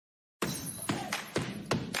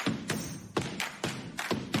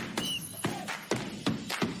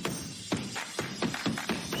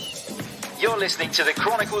You're listening to the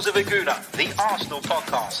Chronicles of Aguna, the Arsenal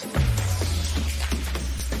podcast.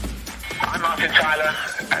 I'm Martin Tyler,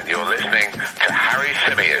 and you're listening to Harry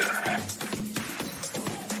Symeou.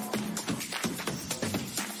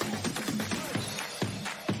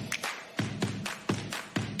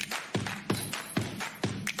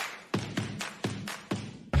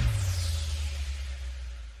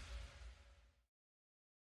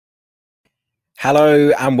 Hello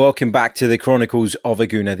and welcome back to the Chronicles of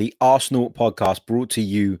Aguna, the Arsenal podcast brought to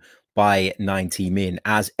you by 90 Min.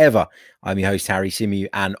 As ever, I'm your host, Harry Symeou,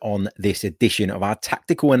 and on this edition of our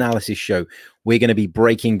tactical analysis show, we're going to be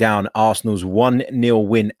breaking down Arsenal's 1-0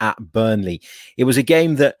 win at Burnley. It was a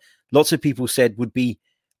game that lots of people said would be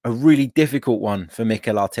a really difficult one for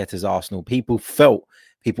Mikel Arteta's Arsenal. People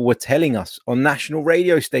were telling us on national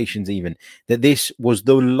radio stations even that this was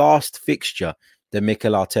the last fixture that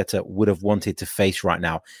Mikel Arteta would have wanted to face right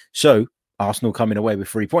now. So Arsenal coming away with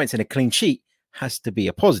 3 points and a clean sheet has to be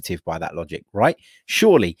a positive by that logic, right?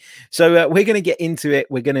 Surely. So we're going to get into it.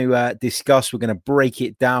 We're going to discuss. We're going to break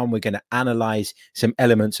it down. We're going to analyze some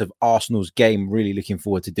elements of Arsenal's game. Really looking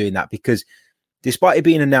forward to doing that because despite it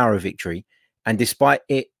being a narrow victory and despite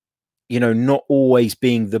it, not always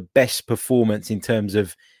being the best performance in terms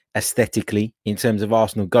of aesthetically, in terms of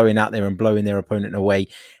Arsenal going out there and blowing their opponent away.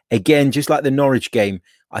 Again, just like the Norwich game,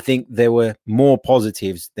 I think there were more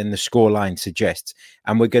positives than the scoreline suggests.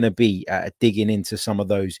 And we're going to be digging into some of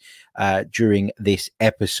those during this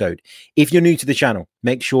episode. If you're new to the channel,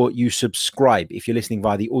 make sure you subscribe. If you're listening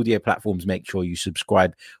via the audio platforms, make sure you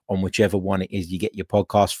subscribe on whichever one it is you get your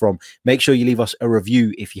podcast from. Make sure you leave us a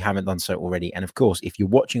review if you haven't done so already. And of course, if you're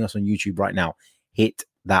watching us on YouTube right now, hit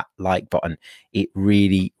that like button. It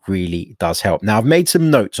really, really does help. Now, I've made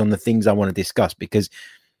some notes on the things I want to discuss because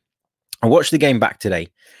I watched the game back today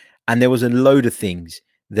and there was a load of things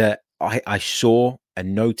that I saw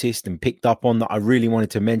and noticed and picked up on that I really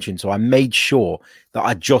wanted to mention. So I made sure that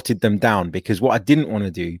I jotted them down because what I didn't want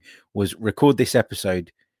to do was record this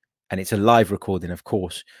episode, and it's a live recording, of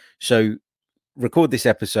course. So record this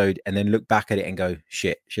episode and then look back at it and go,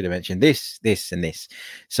 shit, should have mentioned this, this, and this.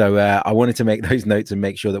 So I wanted to make those notes and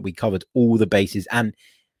make sure that we covered all the bases. And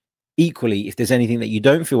equally, if there's anything that you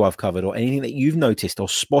don't feel I've covered or anything that you've noticed or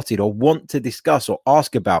spotted or want to discuss or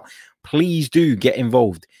ask about, please do get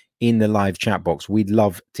involved in the live chat box. We'd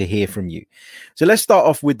love to hear from you. So let's start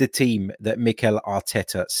off with the team that Mikel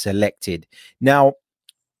Arteta selected. Now,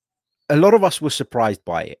 a lot of us were surprised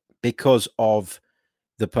by it because of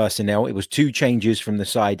the personnel. It was two changes from the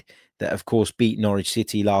side that, of course, beat Norwich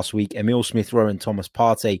City last week. Emile Smith-Rowe and Thomas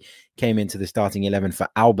Partey came into the starting 11 for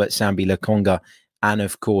Albert Sambi Lokonga and,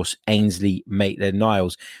 of course, Ainsley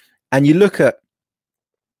Maitland-Niles. And you look at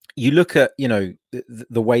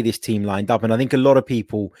the way this team lined up, and I think a lot of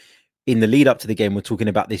people in the lead up to the game were talking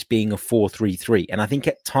about this being a 4-3-3, and I think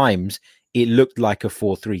at times it looked like a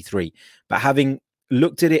 4-3-3. But having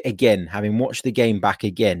looked at it again, having watched the game back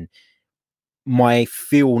again, my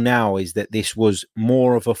feel now is that this was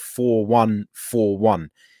more of a 4-1-4-1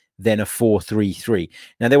 than a 4-3-3.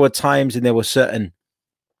 Now, there were times and there were certain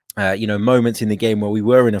moments in the game where we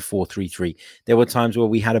were in a 4-3-3. There were times where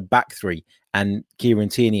we had a back three and Kieran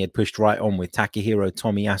Tierney had pushed right on with Takahiro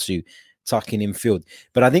Tomiyasu tucking in field.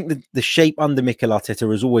 But I think the shape under Mikel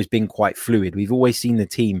Arteta has always been quite fluid. We've always seen the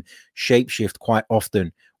team shapeshift quite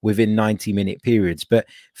often within 90-minute periods. But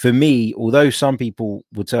for me, although some people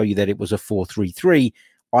will tell you that it was a 4-3-3,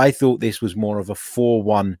 I thought this was more of a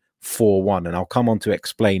 4-1-4-1. And I'll come on to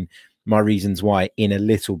explain my reasons why in a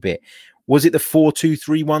little bit. Was it the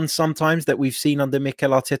 4-2-3-1 sometimes that we've seen under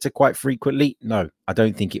Mikel Arteta quite frequently? No, I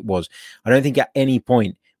don't think it was. I don't think at any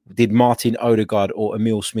point did Martin Odegaard or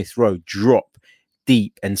Emile Smith-Rowe drop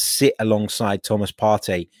deep and sit alongside Thomas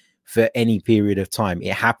Partey for any period of time.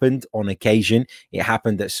 It happened on occasion. It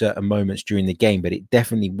happened at certain moments during the game, but it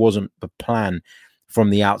definitely wasn't the plan from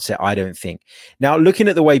the outset, I don't think. Now, looking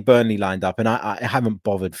at the way Burnley lined up, and I haven't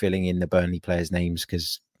bothered filling in the Burnley players' names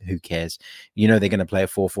because who cares? They're going to play a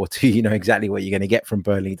 4-4-2. You know exactly what you're going to get from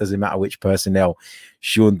Burnley. It doesn't matter which personnel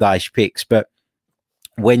Sean Dyche picks. But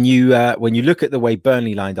when you look at the way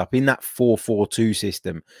Burnley lined up in that 4-4-2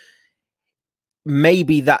 system,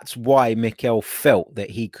 maybe that's why Mikel felt that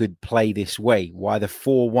he could play this way, why the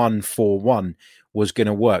 4-1-4-1 was going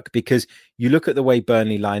to work. Because you look at the way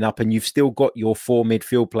Burnley line up and you've still got your four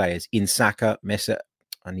midfield players in Saka, Mesut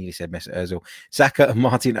Ozil, Saka,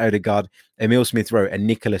 Martin Odegaard, Emile Smith-Rowe and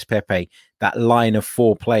Nicolas Pepe, that line of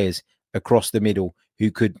four players across the middle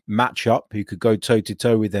who could match up, who could go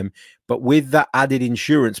toe-to-toe with them, but with that added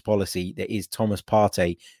insurance policy that is Thomas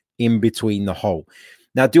Partey in between the hole.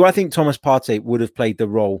 Now, do I think Thomas Partey would have played the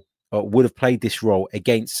role or would have played this role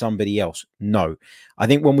against somebody else? No. I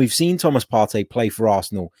think when we've seen Thomas Partey play for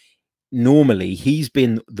Arsenal, normally he's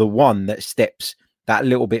been the one that steps that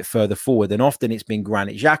little bit further forward. And often it's been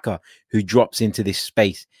Granit Xhaka who drops into this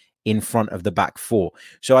space in front of the back four.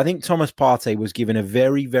 So I think Thomas Partey was given a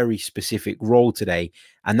very, very specific role today.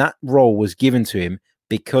 And that role was given to him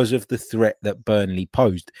because of the threat that Burnley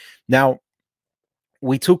posed. Now,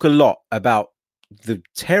 we talk a lot about the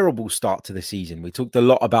terrible start to the season. We talked a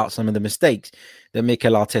lot about some of the mistakes that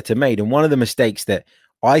Mikel Arteta made. And one of the mistakes that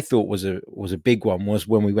I thought was a big one was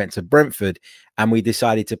when we went to Brentford and we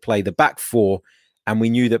decided to play the back four, and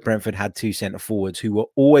we knew that Brentford had two centre forwards who were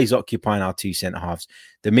always occupying our two centre halves.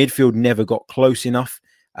 The midfield never got close enough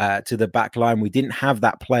to the back line. We didn't have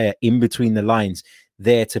that player in between the lines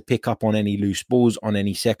there to pick up on any loose balls, on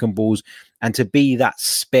any second balls, and to be that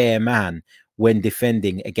spare man when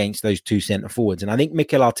defending against those two centre forwards. And I think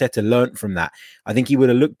Mikel Arteta learnt from that. I think he would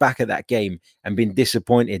have looked back at that game and been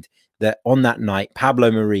disappointed that on that night,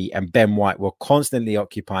 Pablo Mari and Ben White were constantly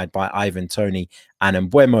occupied by Ivan Toney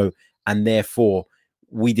and Mbeumo, and therefore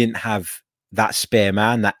we didn't have that spare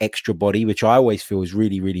man, that extra body, which I always feel is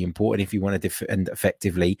really, really important if you want to defend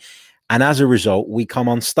effectively. And as a result, we come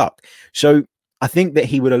unstuck. So I think that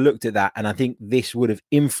he would have looked at that, and I think this would have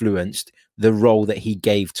influenced the role that he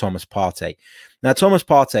gave Thomas Partey. Now, Thomas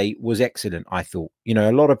Partey was excellent, I thought. You know,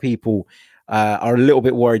 a lot of people are a little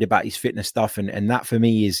bit worried about his fitness stuff, and that for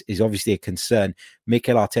me is obviously a concern.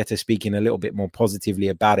 Mikel Arteta speaking a little bit more positively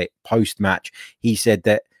about it post-match. He said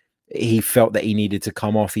that he felt that he needed to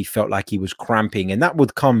come off. He felt like he was cramping, and that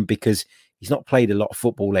would come because he's not played a lot of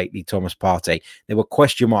football lately, Thomas Partey. There were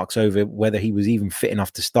question marks over whether he was even fit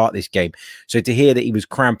enough to start this game. So to hear that he was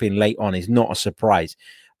cramping late on is not a surprise.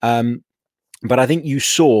 But I think you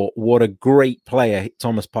saw what a great player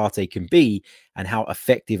Thomas Partey can be and how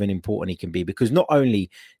effective and important he can be, because not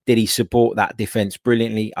only did he support that defense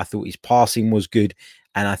brilliantly, I thought his passing was good,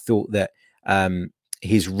 and I thought that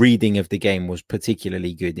his reading of the game was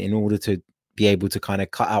particularly good in order to be able to kind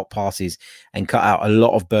of cut out passes and cut out a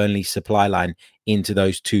lot of Burnley's supply line into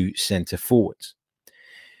those two centre forwards.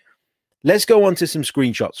 Let's go on to some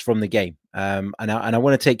screenshots from the game. And I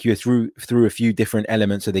want to take you through a few different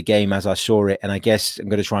elements of the game as I saw it. And I guess I'm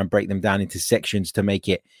going to try and break them down into sections to make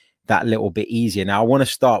it that little bit easier. Now, I want to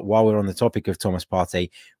start, while we're on the topic of Thomas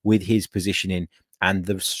Partey, with his positioning and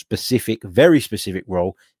the specific, very specific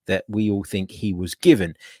role that we all think he was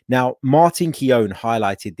given. Now, Martin Keown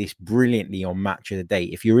highlighted this brilliantly on Match of the Day.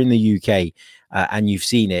 If you're in the UK and you've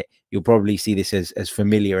seen it, you'll probably see this as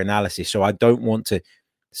familiar analysis. So I don't want to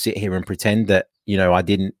sit here and pretend that, you know, I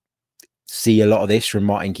didn't see a lot of this from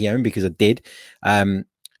Martin Keown, because I did.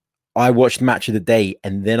 I watched Match of the Day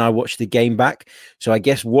and then I watched the game back. So I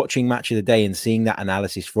guess watching Match of the Day and seeing that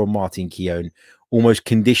analysis from Martin Keown almost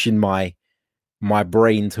conditioned my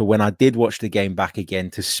brain to, when I did watch the game back again,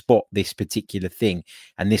 to spot this particular thing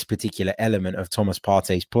and this particular element of Thomas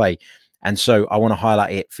Partey's play. And so I want to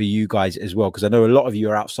highlight it for you guys as well, because I know a lot of you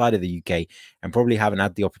are outside of the UK and probably haven't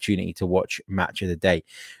had the opportunity to watch Match of the Day.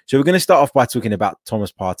 So we're going to start off by talking about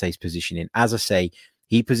Thomas Partey's positioning. As I say,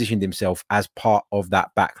 he positioned himself as part of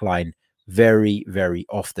that back line very, very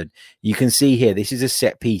often. You can see here, this is a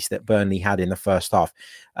set piece that Burnley had in the first half.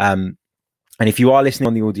 And if you are listening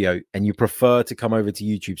on the audio and you prefer to come over to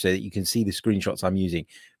YouTube so that you can see the screenshots I'm using,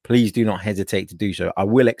 please do not hesitate to do so. I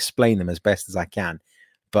will explain them as best as I can.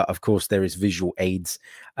 But of course, there is visual aids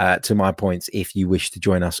to my points if you wish to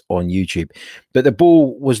join us on YouTube. But the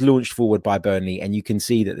ball was launched forward by Burnley, and you can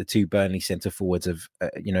see that the two Burnley centre forwards have,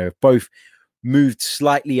 both moved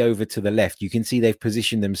slightly over to the left. You can see they've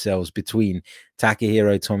positioned themselves between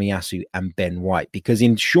Takahiro Tomiyasu and Ben White, because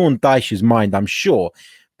in Sean Dyche's mind, I'm sure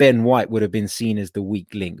Ben White would have been seen as the weak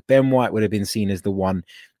link. Ben White would have been seen as the one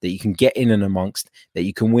that you can get in and amongst, that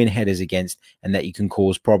you can win headers against, and that you can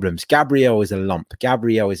cause problems. Gabriel is a lump.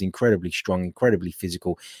 Gabriel is incredibly strong, incredibly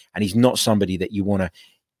physical, and he's not somebody that you want to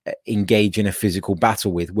engage in a physical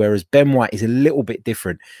battle with, whereas Ben White is a little bit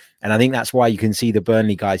different. And I think that's why you can see the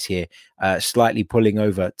Burnley guys here slightly pulling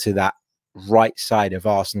over to that right side of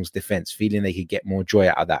Arsenal's defence, feeling they could get more joy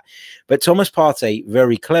out of that. But Thomas Partey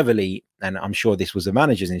very cleverly, and I'm sure this was the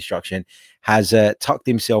manager's instruction, has tucked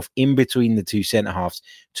himself in between the two centre-halves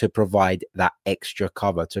to provide that extra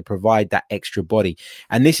cover, to provide that extra body.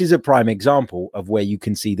 And this is a prime example of where you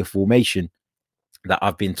can see the formation that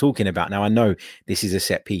I've been talking about. Now, I know this is a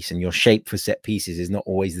set piece and your shape for set pieces is not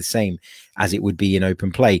always the same as it would be in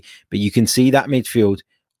open play, but you can see that midfield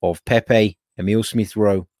of Pepe, Emile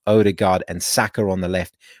Smith-Rowe, Odegaard and Saka on the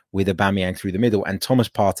left, with Aubameyang through the middle, and Thomas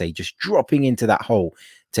Partey just dropping into that hole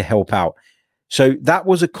to help out. So that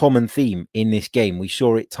was a common theme in this game. We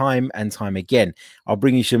saw it time and time again. I'll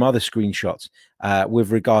bring you some other screenshots with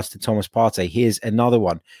regards to Thomas Partey. Here's another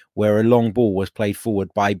one where a long ball was played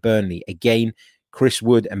forward by Burnley. Again, Chris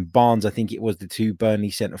Wood and Barnes, I think it was the two Burnley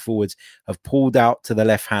centre forwards, have pulled out to the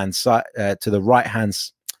left-hand side, to the right-hand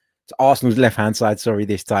side. To Arsenal's left-hand side,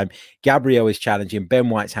 this time. Gabriel is challenging. Ben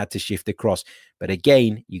White's had to shift across. But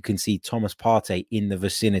again, you can see Thomas Partey in the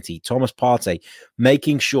vicinity. Thomas Partey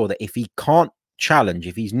making sure that if he can't challenge,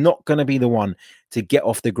 if he's not going to be the one to get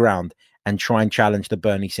off the ground and try and challenge the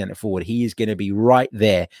Burnley centre forward, he is going to be right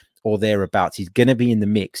there or thereabouts. He's going to be in the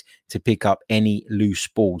mix to pick up any loose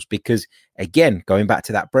balls because, again, going back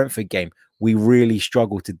to that Brentford game, we really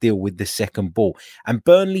struggle to deal with the second ball. And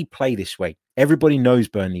Burnley play this way. Everybody knows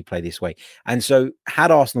Burnley play this way. And so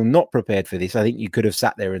had Arsenal not prepared for this, I think you could have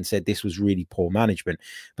sat there and said this was really poor management.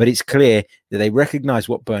 But it's clear that they recognise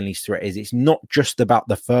what Burnley's threat is. It's not just about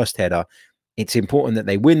the first header. It's important that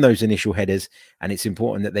they win those initial headers, and it's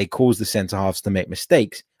important that they cause the centre-halves to make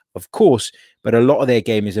mistakes, of course, but a lot of their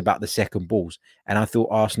game is about the second balls. And I thought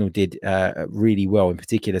Arsenal did really well, in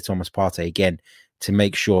particular Thomas Partey, again, to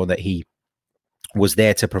make sure that he was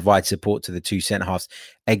there to provide support to the two centre-halves.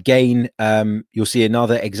 Again, you'll see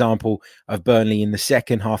another example of Burnley in the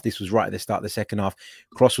second half. This was right at the start of the second half.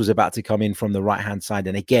 Cross was about to come in from the right-hand side.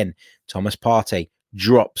 And again, Thomas Partey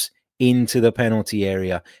drops into the penalty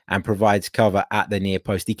area and provides cover at the near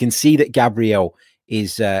post. You can see that Gabriel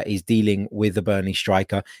is dealing with the Burnley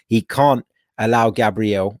striker. He can't allow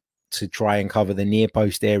Gabriel to try and cover the near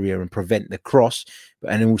post area and prevent the cross,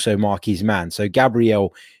 and also mark his man. So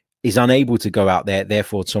Gabriel is unable to go out there.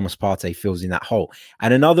 Therefore, Thomas Partey fills in that hole.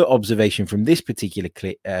 And another observation from this particular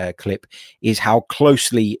clip is how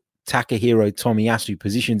closely Takahiro Tomiyasu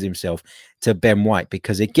positions himself to Ben White,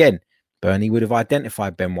 because again, Burnley would have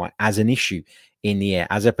identified Ben White as an issue in the air,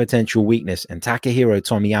 as a potential weakness. And Takahiro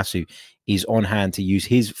Tomiyasu is on hand to use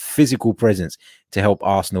his physical presence to help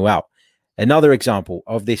Arsenal out. Another example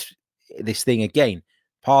of this thing again,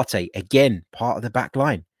 Partey, again, part of the back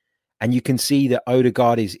line. And you can see that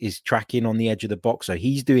Odegaard is tracking on the edge of the box. So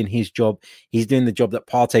he's doing his job. He's doing the job that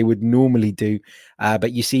Partey would normally do.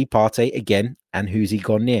 But you see Partey again, and who's he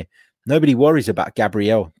gone near? Nobody worries about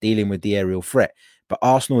Gabriel dealing with the aerial threat. But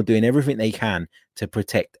Arsenal are doing everything they can to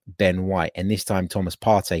protect Ben White. And this time, Thomas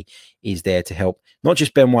Partey is there to help not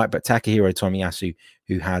just Ben White, but Takahiro Tomiyasu,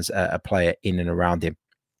 who has a player in and around him.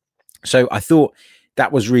 So I thought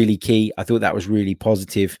that was really key. I thought that was really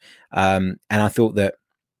positive. And I thought that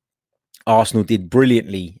Arsenal did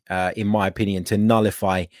brilliantly, in my opinion, to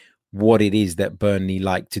nullify what it is that Burnley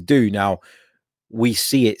like to do. Now, we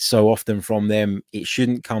see it so often from them, it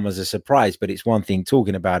shouldn't come as a surprise, but it's one thing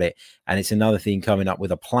talking about it, and it's another thing coming up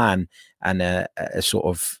with a plan and a sort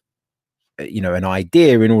of, an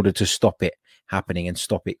idea in order to stop it happening and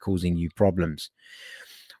stop it causing you problems.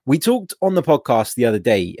 We talked on the podcast the other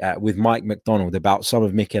day with Mike McDonald about some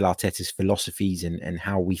of Mikel Arteta's philosophies and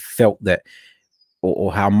how we felt that,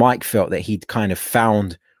 or how Mike felt that he'd kind of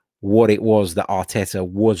found what it was that Arteta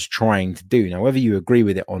was trying to do. Now, whether you agree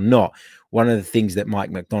with it or not, one of the things that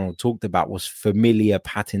Mike McDonald talked about was familiar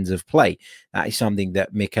patterns of play. That is something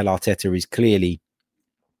that Mikel Arteta is clearly,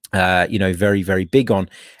 very, very big on.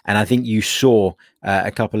 And I think you saw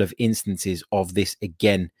a couple of instances of this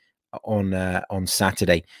again on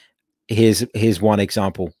Saturday. Here's one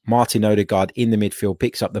example. Martin Odegaard in the midfield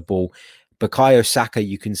picks up the ball. Bukayo Saka,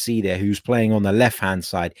 you can see there, who's playing on the left-hand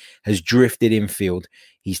side, has drifted infield.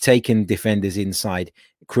 He's taken defenders inside,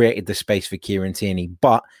 created the space for Kieran Tierney.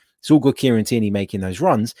 But it's all good Kieran Tierney making those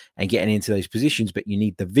runs and getting into those positions, but you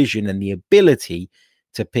need the vision and the ability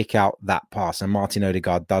to pick out that pass. And Martin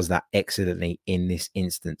Odegaard does that excellently in this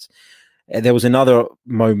instance. There was another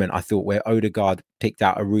moment, I thought, where Odegaard picked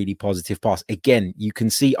out a really positive pass. Again, you can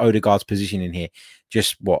see Odegaard's position in here.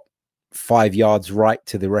 Just 5 yards right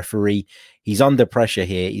to the referee. He's under pressure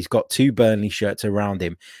here. He's got two Burnley shirts around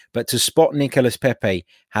him. But to spot Nicolas Pepe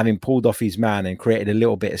having pulled off his man and created a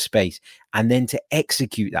little bit of space, and then to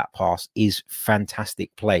execute that pass is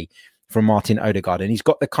fantastic play from Martin Odegaard. And he's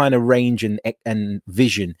got the kind of range and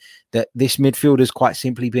vision that this midfield has quite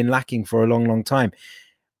simply been lacking for a long, long time.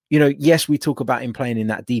 Yes, we talk about him playing in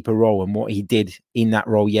that deeper role and what he did in that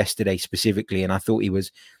role yesterday specifically. And I thought he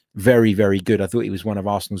was very, very good. I thought he was one of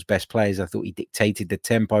Arsenal's best players. I thought he dictated the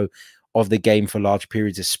tempo of the game for large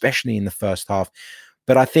periods, especially in the first half.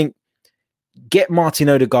 But I think get Martin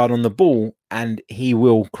Odegaard on the ball and he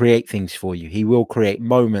will create things for you. He will create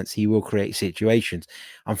moments. He will create situations.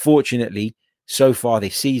 Unfortunately, so far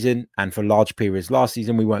this season and for large periods last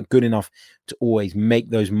season, we weren't good enough to always make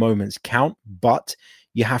those moments count. But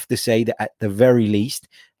you have to say that at the very least,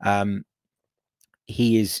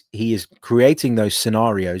 he is creating those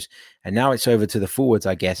scenarios, and now it's over to the forwards,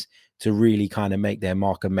 I guess, to really kind of make their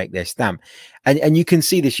mark and make their stamp. And you can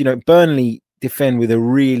see this, Burnley defend with a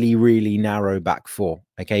really, really narrow back four.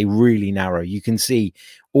 Okay, really narrow. You can see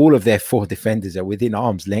all of their four defenders are within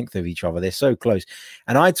arm's length of each other. They're so close.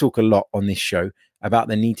 And I talk a lot on this show about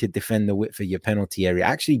the need to defend the width of your penalty area.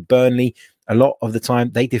 Actually, Burnley, a lot of the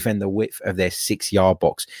time, they defend the width of their 6-yard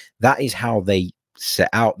box. That is how they set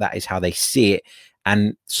out. That is how they see it.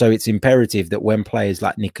 And so it's imperative that when players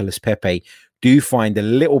like Nicolas Pepe do find a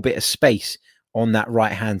little bit of space on that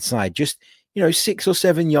right-hand side, just 6 or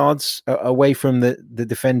 7 yards away from the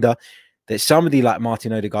defender, that somebody like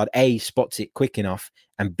Martin Odegaard, A, spots it quick enough,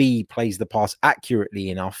 and B, plays the pass accurately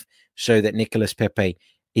enough so that Nicolas Pepe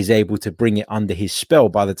is able to bring it under his spell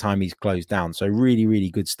by the time he's closed down. So really, really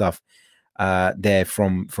good stuff there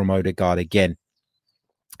from Odegaard again.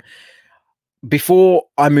 Before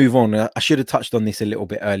I move on, I should have touched on this a little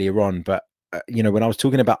bit earlier on, but when I was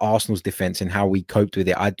talking about Arsenal's defense and how we coped with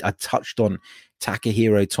it, I touched on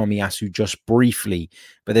Takahiro Tomiyasu just briefly,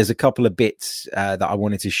 but there's a couple of bits that I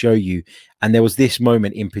wanted to show you. And there was this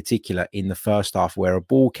moment in particular in the first half where a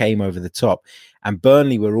ball came over the top and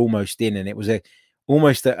Burnley were almost in, and it was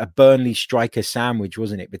almost a Burnley striker sandwich,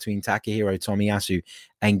 wasn't it, between Takahiro Tomiyasu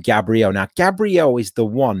and Gabriel. Now, Gabriel is the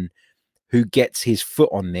one who gets his foot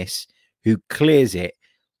on this, who clears it.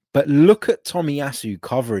 But look at Tomiyasu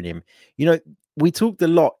covering him. We talked a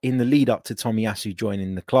lot in the lead up to Tomiyasu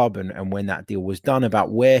joining the club and when that deal was done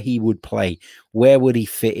about where he would play, where would he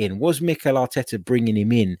fit in. Was Mikel Arteta bringing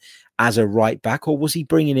him in as a right back, or was he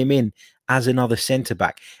bringing him in as another centre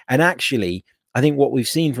back? And actually, I think what we've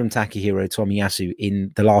seen from Takahiro Tomiyasu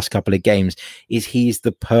in the last couple of games is he's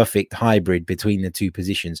the perfect hybrid between the two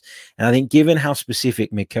positions. And I think given how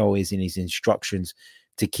specific Mikel is in his instructions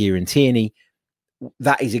to Kieran Tierney,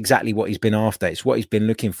 that is exactly what he's been after. It's what he's been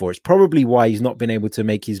looking for. It's probably why he's not been able to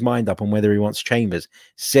make his mind up on whether he wants Chambers,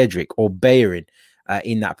 Cedric, or Bellerin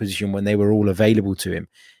in that position when they were all available to him.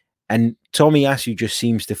 And Tomiyasu just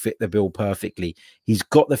seems to fit the bill perfectly. He's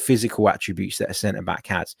got the physical attributes that a centre-back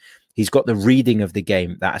has. He's got the reading of the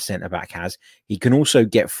game that a centre-back has. He can also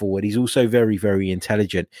get forward. He's also very, very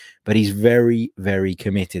intelligent, but he's very, very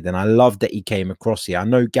committed. And I love that he came across here. I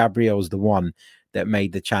know Gabriel's the one that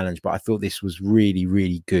made the challenge, but I thought this was really,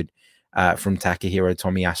 really good from Takahiro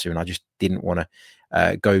Tomiyasu, and I just didn't want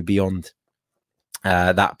to go beyond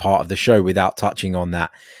that part of the show without touching on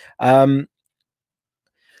that.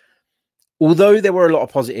 Although there were a lot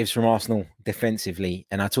of positives from Arsenal defensively,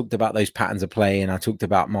 and I talked about those patterns of play, and I talked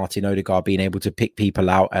about Martin Odegaard being able to pick people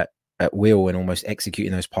out at will and almost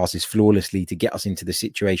executing those passes flawlessly to get us into the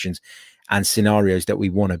situations and scenarios that we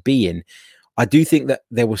want to be in, I do think that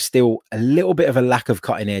there was still a little bit of a lack of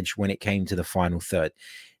cutting edge when it came to the final third.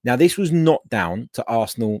 Now, this was not down to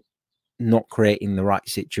Arsenal not creating the right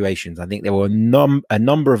situations. I think there were a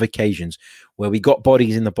number of occasions where we got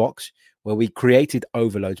bodies in the box, where we created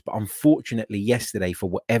overloads. But unfortunately, yesterday, for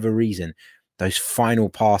whatever reason, those final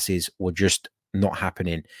passes were just not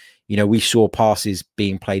happening. We saw passes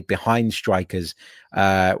being played behind strikers.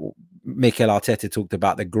 Mikel Arteta talked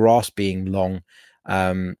about the grass being long.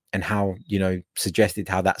 And how, suggested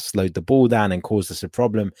how that slowed the ball down and caused us a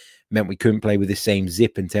problem, meant we couldn't play with the same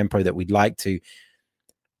zip and tempo that we'd like to.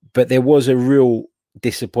 But there was a real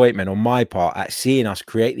disappointment on my part at seeing us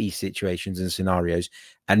create these situations and scenarios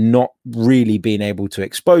and not really being able to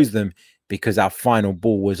expose them because our final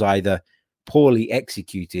ball was either poorly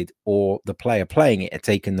executed or the player playing it had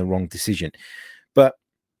taken the wrong decision. But,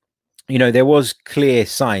 there was clear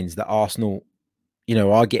signs that Arsenal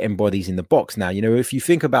are getting bodies in the box now. If you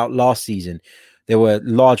think about last season, there were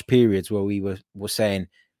large periods where we were saying,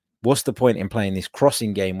 what's the point in playing this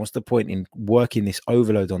crossing game? What's the point in working this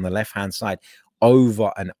overload on the left-hand side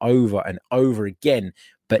over and over and over again,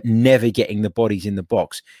 but never getting the bodies in the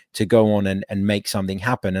box to go on and make something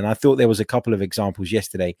happen? And I thought there was a couple of examples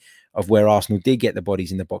yesterday of where Arsenal did get the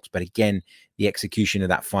bodies in the box, but again, the execution of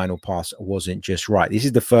that final pass wasn't just right. This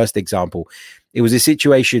is the first example. It was a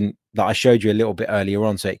situation that I showed you a little bit earlier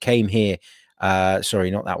on. So it came here. Sorry,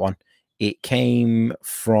 not that one. It came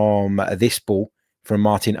from this ball from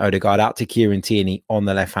Martin Odegaard out to Kieran Tierney on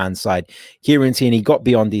the left-hand side. Kieran Tierney got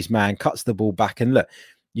beyond his man, cuts the ball back, and look,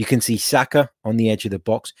 you can see Saka on the edge of the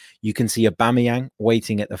box. You can see Aubameyang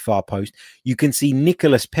waiting at the far post. You can see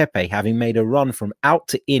Nicolas Pepe having made a run from out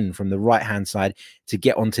to in from the right-hand side to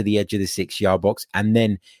get onto the edge of the 6-yard box, and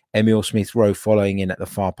then Emile Smith-Rowe following in at the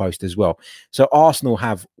far post as well. So Arsenal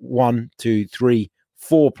have 1, 2, 3,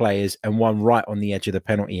 4 players and one right on the edge of the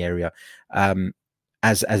penalty area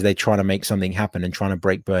as they're trying to make something happen and trying to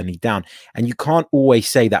break Burnley down. And you can't always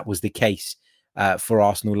say that was the case for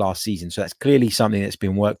Arsenal last season. So that's clearly something that's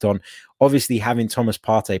been worked on. Obviously, having Thomas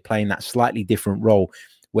Partey playing that slightly different role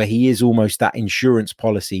where he is almost that insurance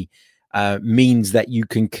policy means that you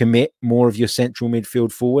can commit more of your central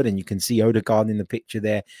midfield forward, and you can see Odegaard in the picture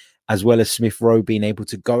there, as well as Smith Rowe being able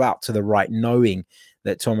to go out to the right, knowing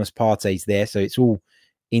that Thomas Partey's there. So it's all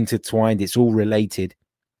intertwined, it's all related.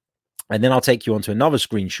 And then I'll take you on to another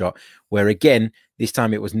screenshot where, again, this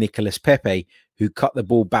time it was Nicolas Pepe who cut the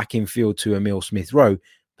ball back in field to Emile Smith Rowe.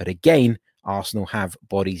 But again, Arsenal have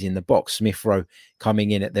bodies in the box. Smith Rowe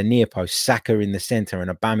coming in at the near post, Saka in the centre,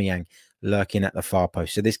 and Aubameyang lurking at the far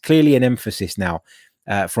post. So there's clearly an emphasis now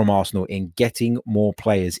from Arsenal in getting more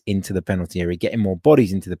players into the penalty area, getting more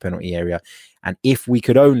bodies into the penalty area. And if we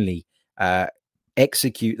could only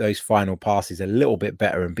execute those final passes a little bit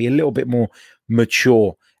better and be a little bit more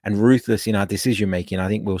mature and ruthless in our decision making, I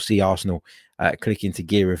think we'll see Arsenal click into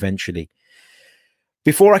gear eventually.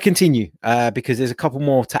 Before I continue, because there's a couple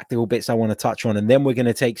more tactical bits I want to touch on, and then we're going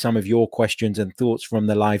to take some of your questions and thoughts from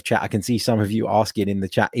the live chat. I can see some of you asking in the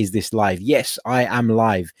chat, is this live? Yes, I am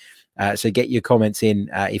live. So get your comments in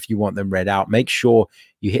if you want them read out. Make sure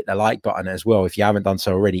you hit the like button as well if you haven't done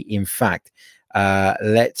so already. In fact,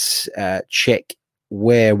 let's check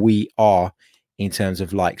where we are in terms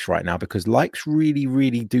of likes right now, because likes really,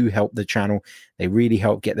 really do help the channel. They really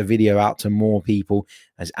help get the video out to more people.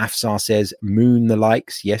 As Afsar says, moon the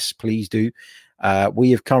likes. Yes, please do. We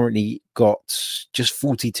have currently got just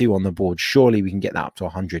 42 on the board. Surely we can get that up to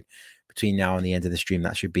 100 between now and the end of the stream.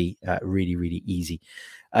 That should be really, really easy.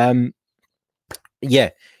 Yeah,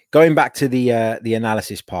 going back to the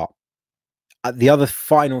analysis part. The other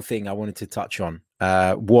final thing I wanted to touch on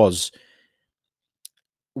was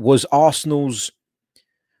Arsenal's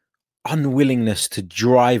unwillingness to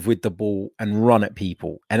drive with the ball and run at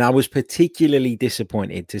people. And I was particularly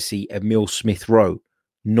disappointed to see Emile Smith Rowe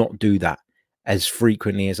not do that as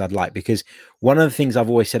frequently as I'd like, because one of the things I've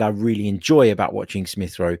always said I really enjoy about watching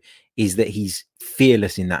Smith Rowe is that he's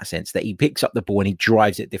fearless in that sense, that he picks up the ball and he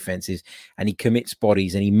drives at defenses and he commits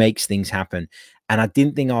bodies and he makes things happen. And I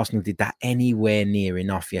didn't think Arsenal did that anywhere near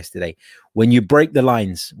enough yesterday. When you break the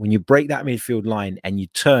lines, when you break that midfield line and you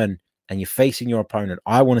turn and you're facing your opponent,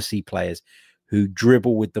 I want to see players who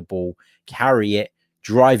dribble with the ball, carry it,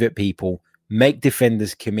 drive at people, make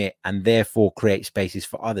defenders commit, and therefore create spaces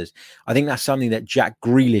for others. I think that's something that Jack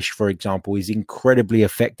Grealish, for example, is incredibly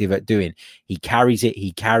effective at doing. He carries it,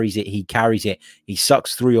 he carries it, he carries it. He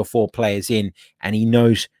sucks 3 or 4 players in, and he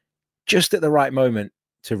knows just at the right moment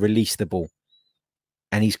to release the ball.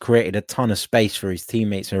 And he's created a ton of space for his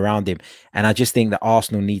teammates around him. And I just think that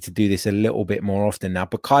Arsenal need to do this a little bit more often. Now,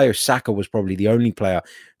 Bukayo Saka was probably the only player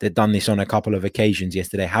that done this on a couple of occasions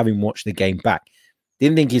yesterday, having watched the game back.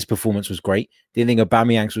 Didn't think his performance was great. Didn't think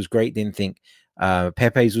Aubameyang's was great. Didn't think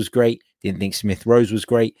Pepe's was great. Didn't think Smith Rowe's was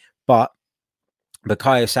great. But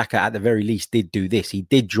Bukayo Saka, at the very least, did do this. He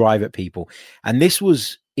did drive at people. And this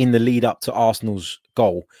was in the lead up to Arsenal's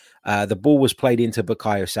goal. The ball was played into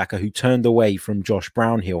Bukayo Saka, who turned away from Josh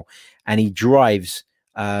Brownhill, and he drives.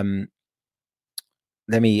 Let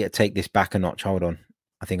me take this back a notch. Hold on.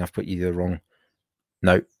 I think I've put you the wrong.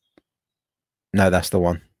 No, that's the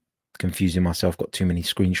one. Confusing myself. Got too many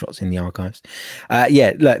screenshots in the archives.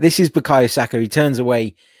 Yeah, look, this is Bukayo Saka. He turns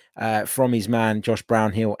away from his man, Josh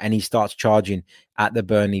Brownhill, and he starts charging at the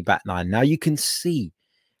Burnley back line. Now you can see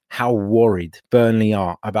how worried Burnley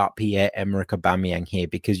are about Pierre-Emerick Aubameyang here,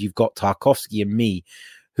 because you've got Tarkowski and me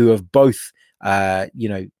who have both,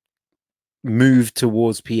 moved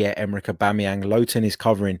towards Pierre-Emerick Aubameyang. Lowton is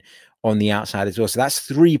covering on the outside as well. So that's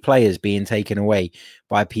 3 players being taken away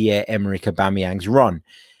by Pierre-Emerick Aubameyang's run.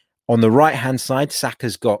 On the right-hand side,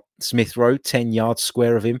 Saka's got Smith Rowe, 10 yards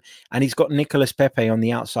square of him, and he's got Nicolas Pepe on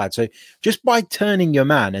the outside. So just by turning your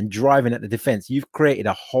man and driving at the defense, you've created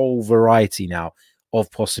a whole variety now of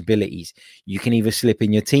possibilities. You can either slip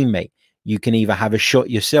in your teammate. You can either have a shot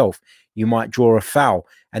yourself. You might draw a foul.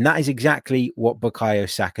 And that is exactly what Bukayo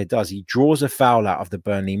Saka does. He draws a foul out of the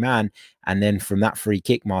Burnley man. And then from that free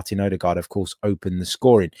kick, Martin Odegaard, of course, opened the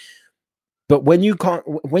scoring. But when you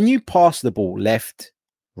pass the ball left,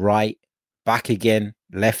 right, back again,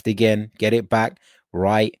 left again, get it back,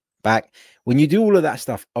 right, back. When you do all of that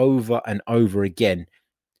stuff over and over again,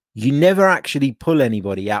 you never actually pull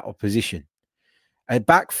anybody out of position. A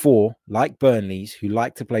back 4, like Burnley's, who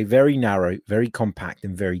like to play very narrow, very compact,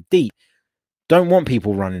 and very deep, don't want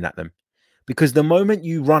people running at them. Because the moment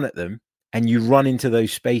you run at them and you run into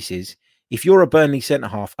those spaces, if you're a Burnley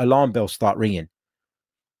centre-half, alarm bells start ringing.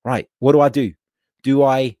 Right, what do? Do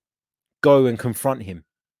I go and confront him?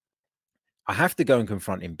 I have to go and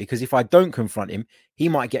confront him, because if I don't confront him, he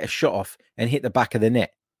might get a shot off and hit the back of the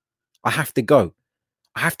net. I have to go.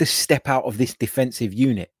 I have to step out of this defensive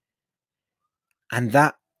unit. And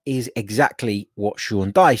that is exactly what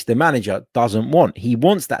Sean Dyche, the manager, doesn't want. He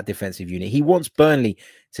wants that defensive unit. He wants Burnley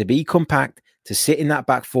to be compact, to sit in that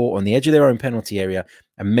back four on the edge of their own penalty area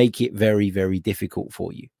and make it very, very difficult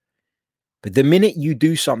for you. But the minute you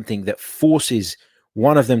do something that forces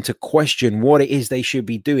one of them to question what it is they should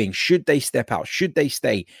be doing, should they step out, should they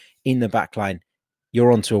stay in the back line,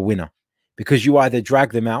 you're onto a winner. Because you either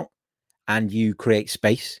drag them out and you create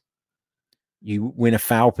space, you win a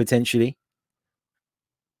foul potentially,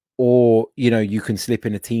 or, you can slip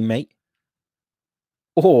in a teammate,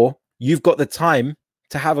 or you've got the time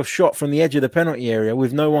to have a shot from the edge of the penalty area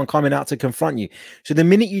with no one coming out to confront you. So the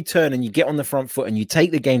minute you turn and you get on the front foot and you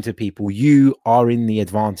take the game to people, you are in the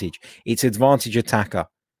advantage. It's advantage attacker.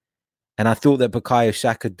 And I thought that Bukayo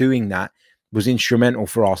Saka doing that was instrumental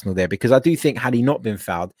for Arsenal there, because I do think had he not been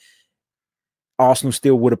fouled, Arsenal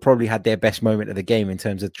still would have probably had their best moment of the game in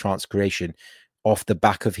terms of chance creation off the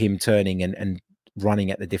back of him turning and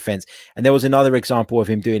running at the defense. And there was another example of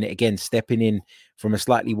him doing it again, stepping in from a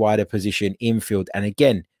slightly wider position infield and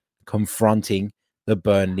again confronting the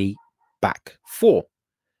Burnley back four.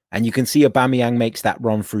 And you can see Aubameyang makes that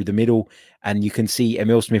run through the middle, and you can see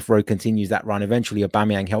Emile Smith-Rowe continues that run. Eventually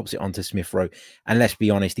Aubameyang helps it onto Smith-Rowe, and let's be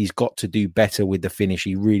honest, he's got to do better with the finish.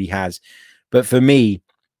 He really has. But for me,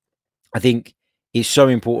 I think it's so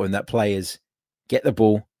important that players get the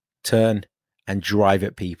ball, turn and drive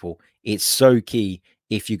at people. It's so key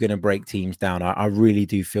if you're going to break teams down. I really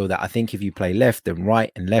do feel that. I think if you play left and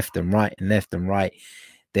right and left and right and left and right,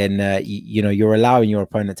 then you're allowing your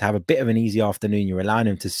opponent to have a bit of an easy afternoon. You're allowing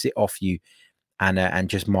him to sit off you and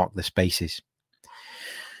just mark the spaces.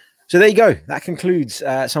 So there you go. That concludes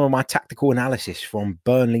some of my tactical analysis from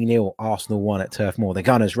Burnley 0, Arsenal 1 at Turf Moor. The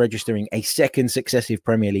Gunners registering a second successive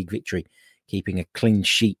Premier League victory, keeping a clean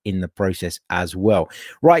sheet in the process as well.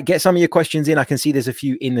 Right, get some of your questions in. I can see there's a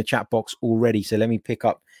few in the chat box already, so let me pick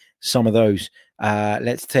up some of those.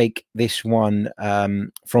 Let's take this one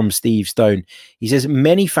from Steve Stone. He says,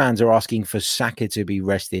 many fans are asking for Saka to be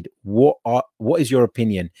rested. What is your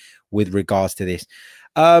opinion with regards to this?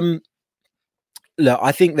 Look,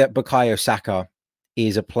 I think that Bukayo Saka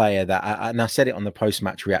is a player that, and I said it on the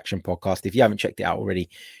post-match reaction podcast. If you haven't checked it out already,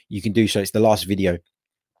 you can do so. It's the last video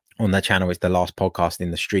on the channel. It's the last podcast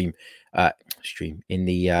in the stream in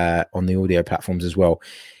the on the audio platforms as well.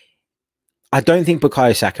 I don't think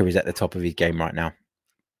Bukayo Saka is at the top of his game right now,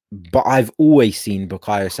 but I've always seen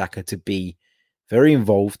Bukayo Saka to be very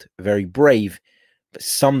involved, very brave, but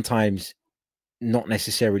sometimes not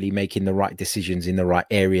necessarily making the right decisions in the right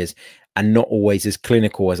areas and not always as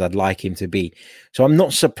clinical as I'd like him to be. So I'm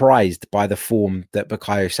not surprised by the form that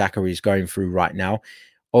Bukayo Saka is going through right now.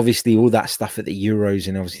 Obviously, all that stuff at the Euros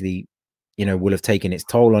and obviously, will have taken its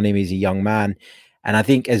toll on him. He's a young man. And I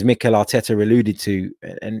think, as Mikel Arteta alluded to,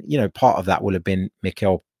 and, part of that will have been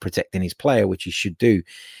Mikel protecting his player, which he should do.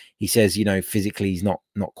 He says, physically, he's not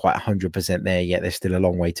quite 100% there yet. There's still a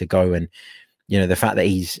long way to go. And, the fact that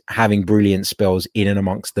he's having brilliant spells in and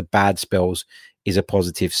amongst the bad spells is a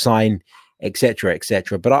positive sign, etc.,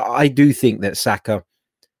 etc. But I do think that Saka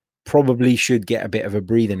probably should get a bit of a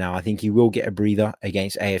breather now. I think he will get a breather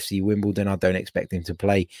against AFC Wimbledon. I don't expect him to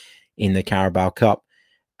play in the Carabao Cup.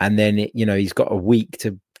 And then, he's got a week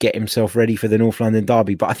to get himself ready for the North London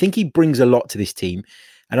derby. But I think he brings a lot to this team.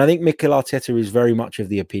 And I think Mikel Arteta is very much of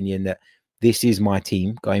the opinion that this is my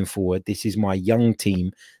team going forward. This is my young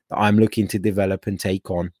team that I'm looking to develop and take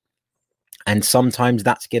on. And sometimes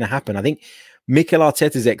that's going to happen. I think Mikel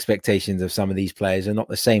Arteta's expectations of some of these players are not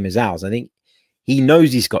the same as ours. I think he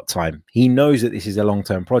knows he's got time. He knows that this is a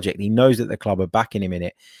long-term project. He knows that the club are backing him in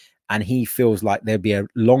it. And he feels like there'd be a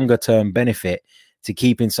longer-term benefit to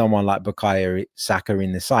keeping someone like Bukayo Saka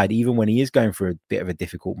in the side, even when he is going through a bit of a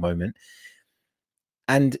difficult moment.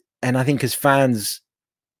 And I think as fans,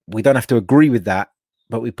 we don't have to agree with that,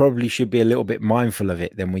 but we probably should be a little bit mindful of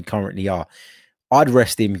it than we currently are. I'd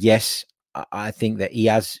rest him, yes. I think that he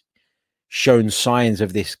has shown signs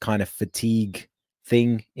of this kind of fatigue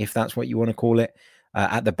thing, if that's what you want to call it,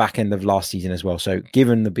 at the back end of last season as well. So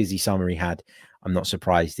given the busy summer he had, I'm not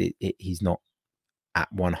surprised he's not at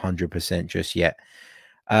 100% just yet.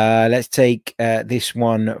 Let's take this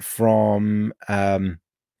one from the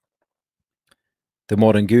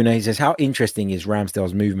Modern Guna. He says, how interesting is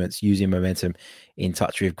Ramsdale's movements using momentum in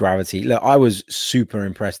touch with gravity? Look, I was super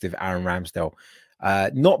impressed with Aaron Ramsdale.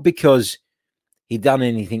 Not because he'd done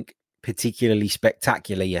anything particularly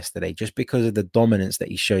spectacular yesterday, just because of the dominance that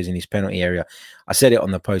he shows in his penalty area. I said it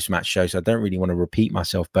on the post-match show, so I don't really want to repeat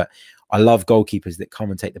myself, but I love goalkeepers that come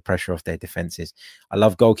and take the pressure off their defenses. I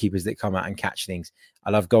love goalkeepers that come out and catch things. I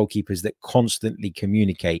love goalkeepers that constantly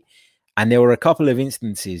communicate. And there were a couple of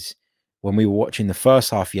instances when we were watching the first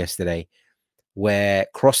half yesterday where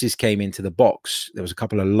crosses came into the box. There was a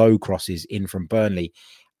couple of low crosses in from Burnley.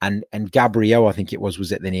 And Gabriel, I think it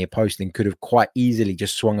was at the near post and could have quite easily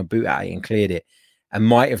just swung a boot at it and cleared it, and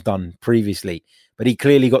might have done previously. But he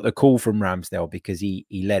clearly got the call from Ramsdale because he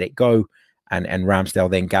let it go, and Ramsdale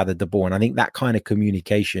then gathered the ball. And I think that kind of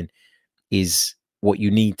communication is what you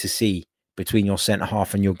need to see between your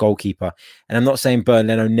centre-half and your goalkeeper. And I'm not saying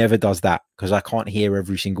Leno never does that, because I can't hear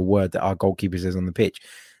every single word that our goalkeeper says on the pitch.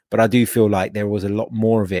 But I do feel like there was a lot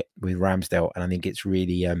more of it with Ramsdale, and I think it's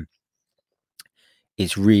really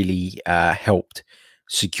helped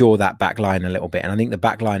secure that back line a little bit. And I think the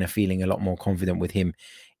back line are feeling a lot more confident with him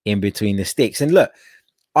in between the sticks. And look,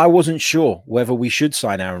 I wasn't sure whether we should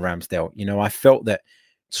sign Aaron Ramsdale. You know, I felt that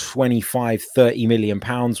 25-30 million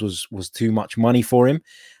pounds was too much money for him.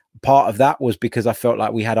 Part of that was because I felt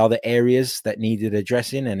like we had other areas that needed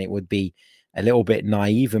addressing, and it would be a little bit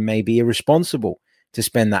naive and maybe irresponsible to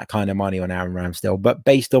spend that kind of money on Aaron Ramsdale. But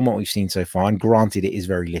based on what we've seen so far, and granted it is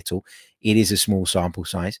very little, it is a small sample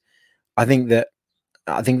size, I think that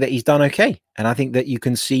he's done okay. And I think that you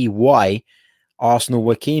can see why Arsenal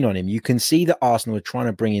were keen on him. You can see that Arsenal are trying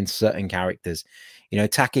to bring in certain characters. You know,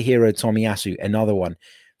 Takahiro Tomiyasu, another one.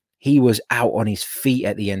 He was out on his feet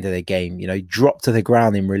at the end of the game, you know, dropped to the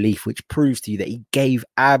ground in relief, which proves to you that he gave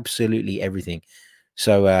absolutely everything.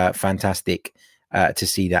 So fantastic to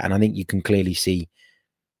see that. And I think you can clearly see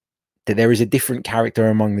that there is a different character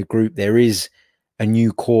among the group. There is a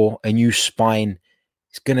new core, a new spine.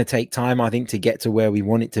 It's going to take time, I think, to get to where we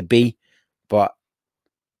want it to be. But,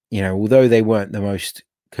 you know, although they weren't the most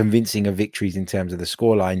convincing of victories in terms of the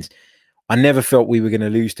scorelines, I never felt we were going to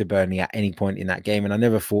lose to Burnley at any point in that game. And I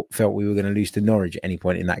never felt we were going to lose to Norwich at any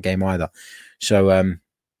point in that game either. So,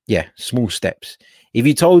 yeah, small steps. If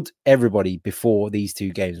you told everybody before these two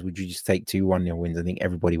games, would you just take 2 1-0 wins? I think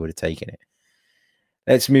everybody would have taken it.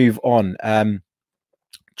 Let's move on.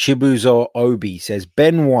 Chibuzo Obi says,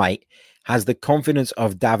 Ben White has the confidence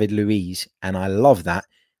of David Luiz, and I love that,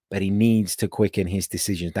 but he needs to quicken his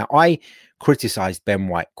decisions. Now, I criticized Ben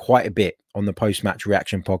White quite a bit on the post-match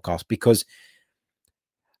reaction podcast because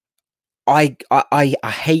I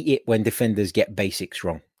hate it when defenders get basics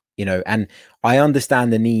wrong, you know, and I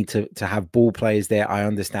understand the need to have ball players there. I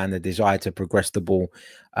understand the desire to progress the ball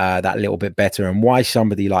that little bit better, and why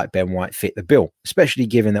somebody like Ben White fit the bill, especially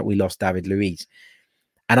given that we lost David Luiz.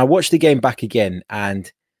 And I watched the game back again, and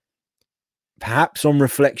perhaps on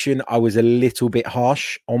reflection, I was a little bit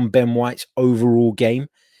harsh on Ben White's overall game,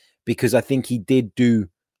 because I think he did do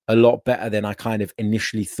a lot better than I kind of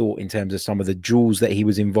initially thought in terms of some of the duels that he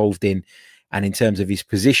was involved in and in terms of his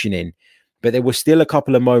positioning. But there were still a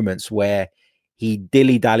couple of moments where he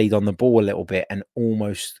dilly-dallied on the ball a little bit and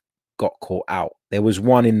almost got caught out. There was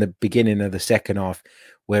one in the beginning of the second half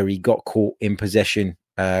where he got caught in possession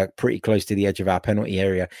pretty close to the edge of our penalty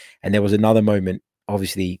area. And there was another moment,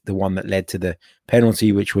 obviously the one that led to the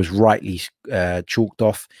penalty, which was rightly chalked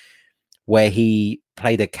off, where he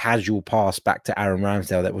played a casual pass back to Aaron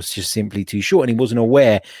Ramsdale that was just simply too short, and he wasn't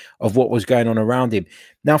aware of what was going on around him.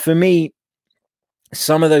 Now, for me,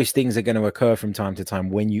 some of those things are going to occur from time to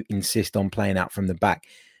time when you insist on playing out from the back.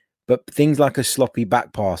 But things like a sloppy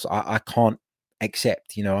back pass, I can't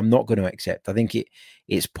accept. You know, I'm not going to accept. I think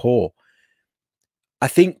it's poor. I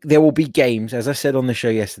think there will be games, as I said on the show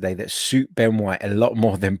yesterday, that suit Ben White a lot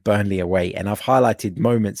more than Burnley away. And I've highlighted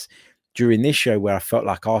moments during this show where I felt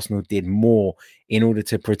like Arsenal did more in order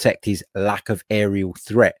to protect his lack of aerial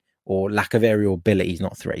threat, or lack of aerial abilities,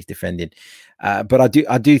 not threat, he's defending. But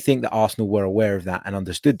I do think that Arsenal were aware of that and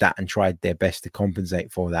understood that and tried their best to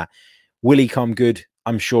compensate for that. Will he come good?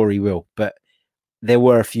 I'm sure he will. But there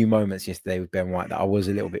were a few moments yesterday with Ben White that I was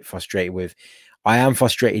a little bit frustrated with. I am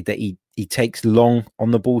frustrated that he takes long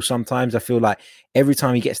on the ball sometimes. I feel like every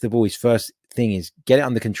time he gets the ball, his first thing is get it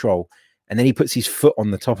under control, and then he puts his foot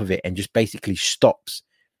on the top of it and just basically stops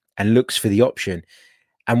and looks for the option.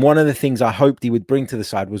 And one of the things I hoped he would bring to the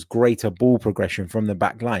side was greater ball progression from the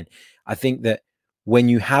back line. I think that when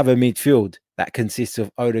you have a midfield that consists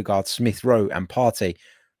of Odegaard, Smith Rowe and Partey,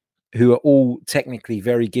 who are all technically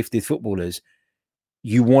very gifted footballers,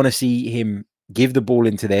 you want to see him give the ball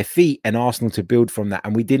into their feet and Arsenal to build from that.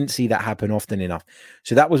 And we didn't see that happen often enough.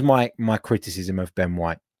 So that was my criticism of Ben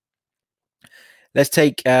White. Let's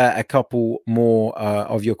take a couple more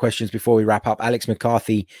of your questions before we wrap up. Alex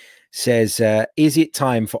McCarthy says, is it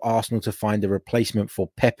time for Arsenal to find a replacement for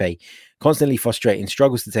Pepe? Constantly frustrating,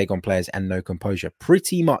 struggles to take on players and no composure.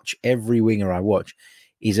 Pretty much every winger I watch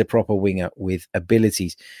is a proper winger with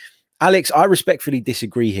abilities. Alex, I respectfully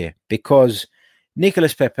disagree here because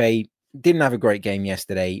Nicolas Pepe didn't have a great game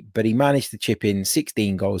yesterday, but he managed to chip in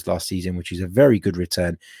 16 goals last season, which is a very good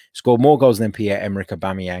return. Scored more goals than Pierre-Emerick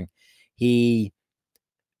Aubameyang. He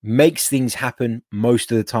makes things happen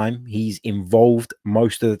most of the time. He's involved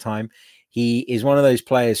most of the time. He is one of those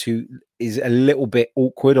players who is a little bit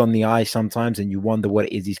awkward on the eye sometimes, and you wonder what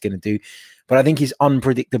it is he's going to do. But I think his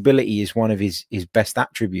unpredictability is one of his best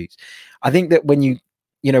attributes. I think that when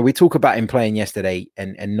we talk about him playing yesterday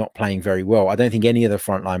and not playing very well. I don't think any of the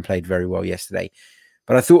front line played very well yesterday.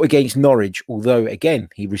 But I thought against Norwich, although, again,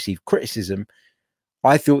 he received criticism,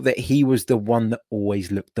 I thought that he was the one that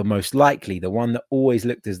always looked the most likely, the one that always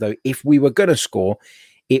looked as though if we were going to score,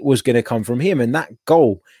 it was going to come from him. And that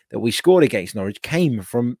goal that we scored against Norwich came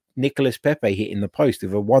from Nicolas Pepe hitting the post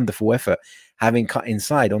with a wonderful effort, having cut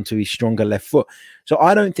inside onto his stronger left foot. So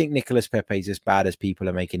I don't think Nicolas Pepe is as bad as people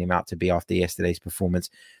are making him out to be after yesterday's performance.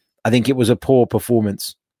 I think it was a poor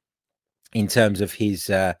performance in terms of his...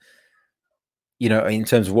 in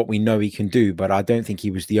terms of what we know he can do, but I don't think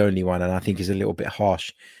he was the only one. And I think it's a little bit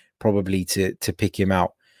harsh probably to pick him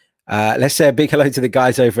out. Let's say a big hello to the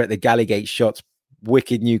guys over at the Gallagate Shots,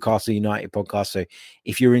 wicked Newcastle United podcast. So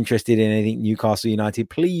if you're interested in anything Newcastle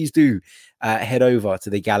United, please do head over to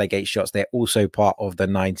the Gallagate Shots. They're also part of the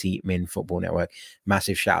 90 Min Football Network.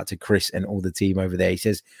 Massive shout out to Chris and all the team over there. He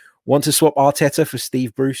says, want to swap Arteta for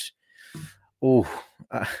Steve Bruce? Oh,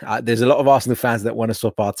 there's a lot of Arsenal fans that want to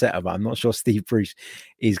swap Arteta, but I'm not sure Steve Bruce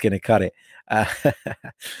is going to cut it.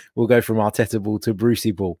 We'll go from Arteta ball to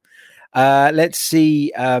Brucey ball. Let's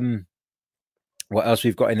see what else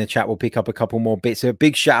we've got in the chat. We'll pick up a couple more bits. A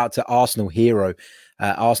big shout out to Arsenal hero,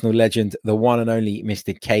 Arsenal legend, the one and only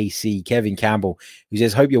Mr. KC, Kevin Campbell, who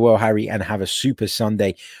says, hope you're well, Harry, and have a super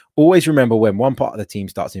Sunday. Always remember when one part of the team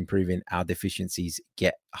starts improving, our deficiencies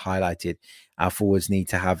get highlighted. Our forwards need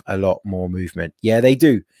to have a lot more movement. Yeah, they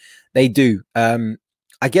do. They do. I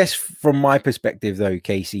guess from my perspective, though,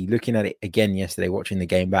 Casey, looking at it again yesterday, watching the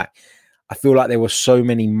game back, I feel like there were so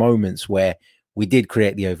many moments where we did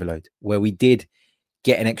create the overload, where we did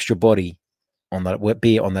get an extra body on the,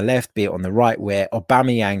 be it on the left, be it on the right, where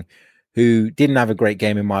Aubameyang, who didn't have a great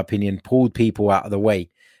game, in my opinion, pulled people out of the way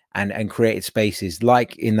and created spaces,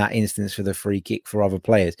 like in that instance for the free kick for other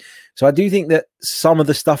players. So I do think that some of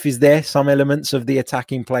the stuff is there, some elements of the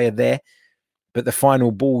attacking player there, but the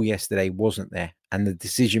final ball yesterday wasn't there, and the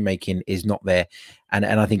decision-making is not there. And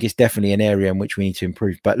I think it's definitely an area in which we need to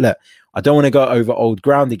improve. But look, I don't want to go over old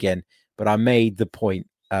ground again, but I made the point.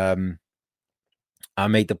 I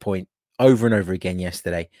made the point over and over again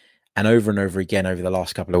yesterday and over again over the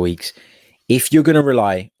last couple of weeks. If you're going to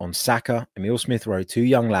rely on Saka, Emile Smith-Rowe, two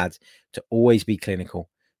young lads, to always be clinical,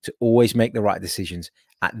 to always make the right decisions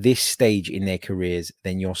at this stage in their careers,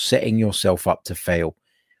 then you're setting yourself up to fail.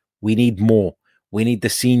 We need more. We need the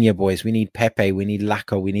senior boys. We need Pepe. We need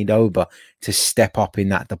Laka. We need Oba to step up in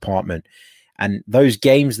that department. And those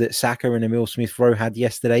games that Saka and Emile Smith-Rowe had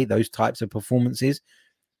yesterday, those types of performances,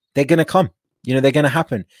 they're going to come. They're going to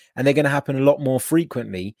happen. And they're going to happen a lot more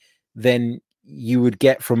frequently than you would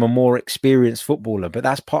get from a more experienced footballer. But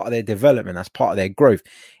that's part of their development. That's part of their growth.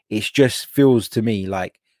 It just feels to me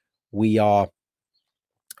like we are,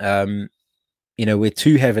 we're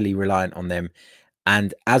too heavily reliant on them.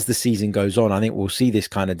 And as the season goes on, I think we'll see this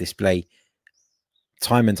kind of display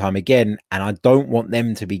time and time again. And I don't want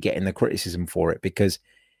them to be getting the criticism for it, because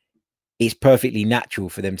it's perfectly natural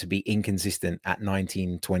for them to be inconsistent at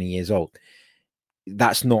 19, 20 years old.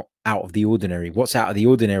 That's not out of the ordinary. What's out of the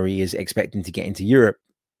ordinary is expecting to get into Europe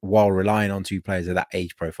while relying on two players of that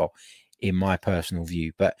age profile, in my personal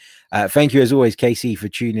view. But thank you as always, KC, for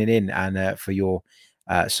tuning in and for your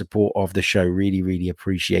support of the show. Really, really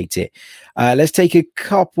appreciate it. Let's take a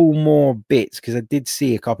couple more bits, because I did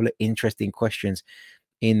see a couple of interesting questions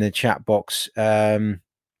in the chat box. Let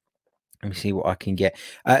me see what I can get.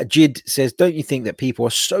 Jid says, don't you think that people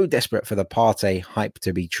are so desperate for the Partey hype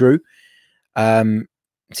to be true?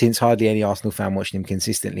 Since hardly any Arsenal fan watching him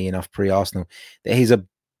consistently enough pre-Arsenal, that his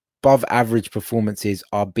above average performances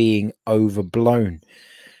are being overblown.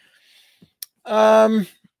 Look,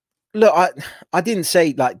 I didn't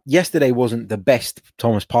say like yesterday wasn't the best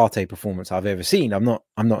Thomas Partey performance I've ever seen. I'm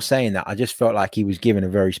not saying that. I just felt like he was given a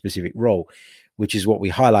very specific role, which is what we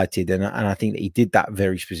highlighted. And I think that he did that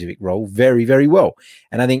very specific role very, very well.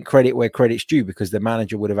 And I think credit where credit's due, because the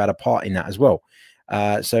manager would have had a part in that as well.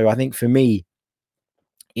 So I think for me,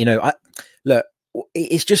 look,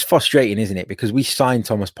 it's just frustrating, isn't it? Because we signed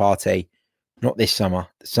Thomas Partey, not this summer,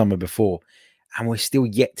 the summer before, and we're still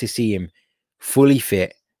yet to see him fully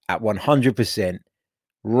fit at 100%,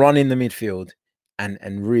 running the midfield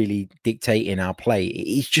and really dictating our play.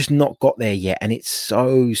 He's just not got there yet, and it's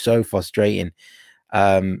so frustrating.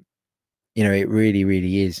 It really,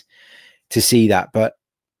 really is to see that. But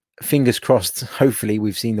fingers crossed, hopefully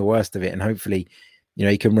we've seen the worst of it, and hopefully,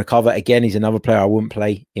 he can recover. Again, he's another player I wouldn't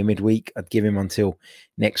play in midweek. I'd give him until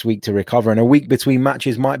next week to recover, and a week between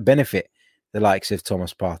matches might benefit the likes of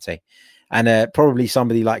Thomas Partey. And probably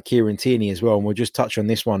somebody like Kieran Tierney as well. And we'll just touch on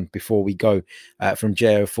this one before we go from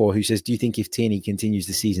JO4, who says, do you think if Tierney continues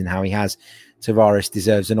the season how he has, Tavares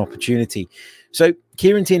deserves an opportunity? So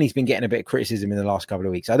Kieran Tierney's been getting a bit of criticism in the last couple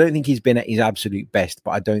of weeks. I don't think he's been at his absolute best,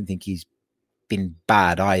 but I don't think he's been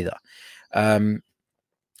bad either.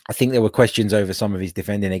 I think there were questions over some of his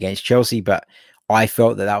defending against Chelsea, but I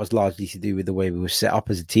felt that was largely to do with the way we were set up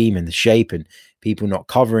as a team and the shape and people not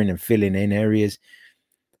covering and filling in areas.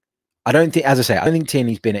 I don't think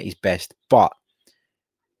Tierney's been at his best, but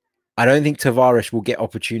I don't think Tavares will get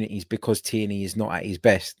opportunities because Tierney is not at his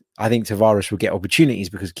best. I think Tavares will get opportunities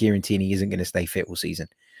because Kieran Tierney isn't going to stay fit all season.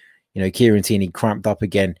 Kieran Tierney cramped up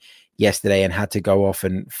again yesterday and had to go off,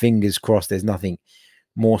 and fingers crossed there's nothing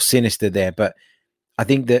more sinister there. But I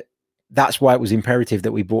think that's why it was imperative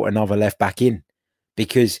that we brought another left back in,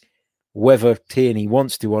 because whether Tierney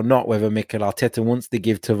wants to or not, whether Mikel Arteta wants to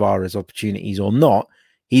give Tavares opportunities or not,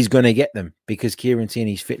 he's going to get them, because Kieran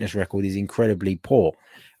Tierney's fitness record is incredibly poor.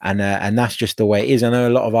 And that's just the way it is. I know a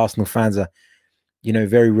lot of Arsenal fans are,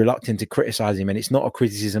 very reluctant to criticise him. And it's not a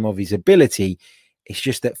criticism of his ability. It's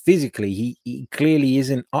just that physically he clearly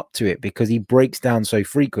isn't up to it, because he breaks down so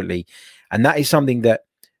frequently. And that is something that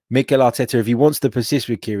Mikel Arteta, if he wants to persist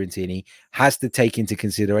with Kieran Tierney, has to take into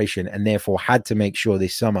consideration, and therefore had to make sure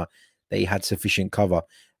this summer that he had sufficient cover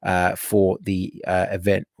for the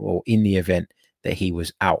event, or in the event that he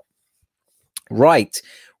was out. Right,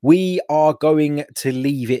 we are going to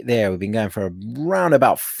leave it there. We've been going for around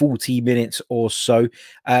about 40 minutes or so.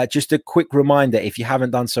 Just a quick reminder, if you haven't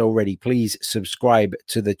done so already, please subscribe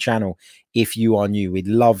to the channel if you are new. We'd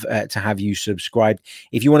love to have you subscribed.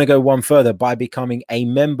 If you want to go one further by becoming a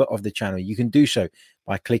member of the channel, you can do so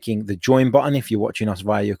by clicking the join button if you're watching us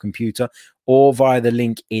via your computer, or via the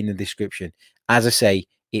link in the description. As I say,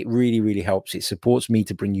 it really, really helps. It supports me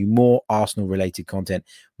to bring you more Arsenal-related content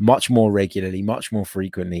much more regularly, much more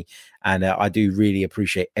frequently. And I do really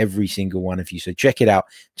appreciate every single one of you. So check it out.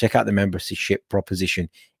 Check out the membership proposition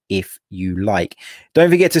if you like. Don't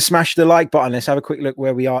forget to smash the like button. Let's have a quick look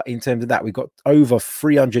where we are in terms of that. We've got over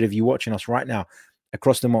 300 of you watching us right now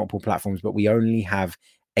across the multiple platforms, but we only have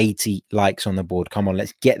 80 likes on the board. Come on,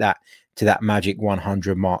 let's get that to that magic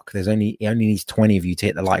 100 mark. It only needs 20 of you to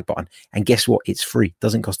hit the like button, and guess what? It's free.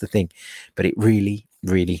 Doesn't cost a thing, but it really,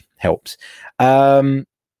 really helps.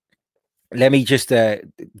 Let me just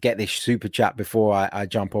get this super chat before I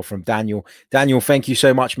jump off from Daniel. Daniel, thank you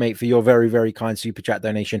so much, mate, for your very, very kind super chat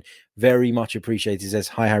donation. Very much appreciated. It says,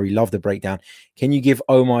 hi, Harry, love the breakdown. Can you give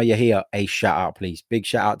Omar Yahia a shout out, please? Big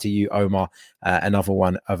shout out to you, Omar, another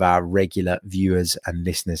one of our regular viewers and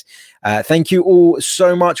listeners. Thank you all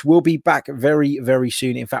so much. We'll be back very, very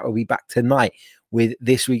soon. In fact, we'll be back tonight with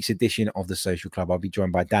this week's edition of the Social Club. I'll be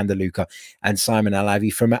joined by Dan DeLuca and Simon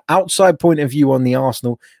Alavi from an outside point of view on the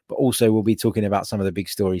Arsenal, but also we'll be talking about some of the big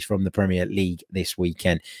stories from the Premier League this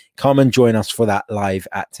weekend. Come and join us for that live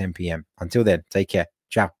at 10 p.m. Until then, take care.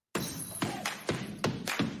 Ciao.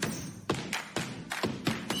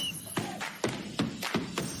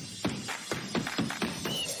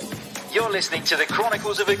 You're listening to the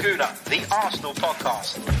Chronicles of Aguna, the Arsenal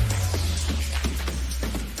podcast.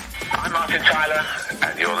 I'm Martin Tyler,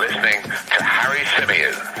 and you're listening to Harry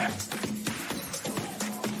Symeou.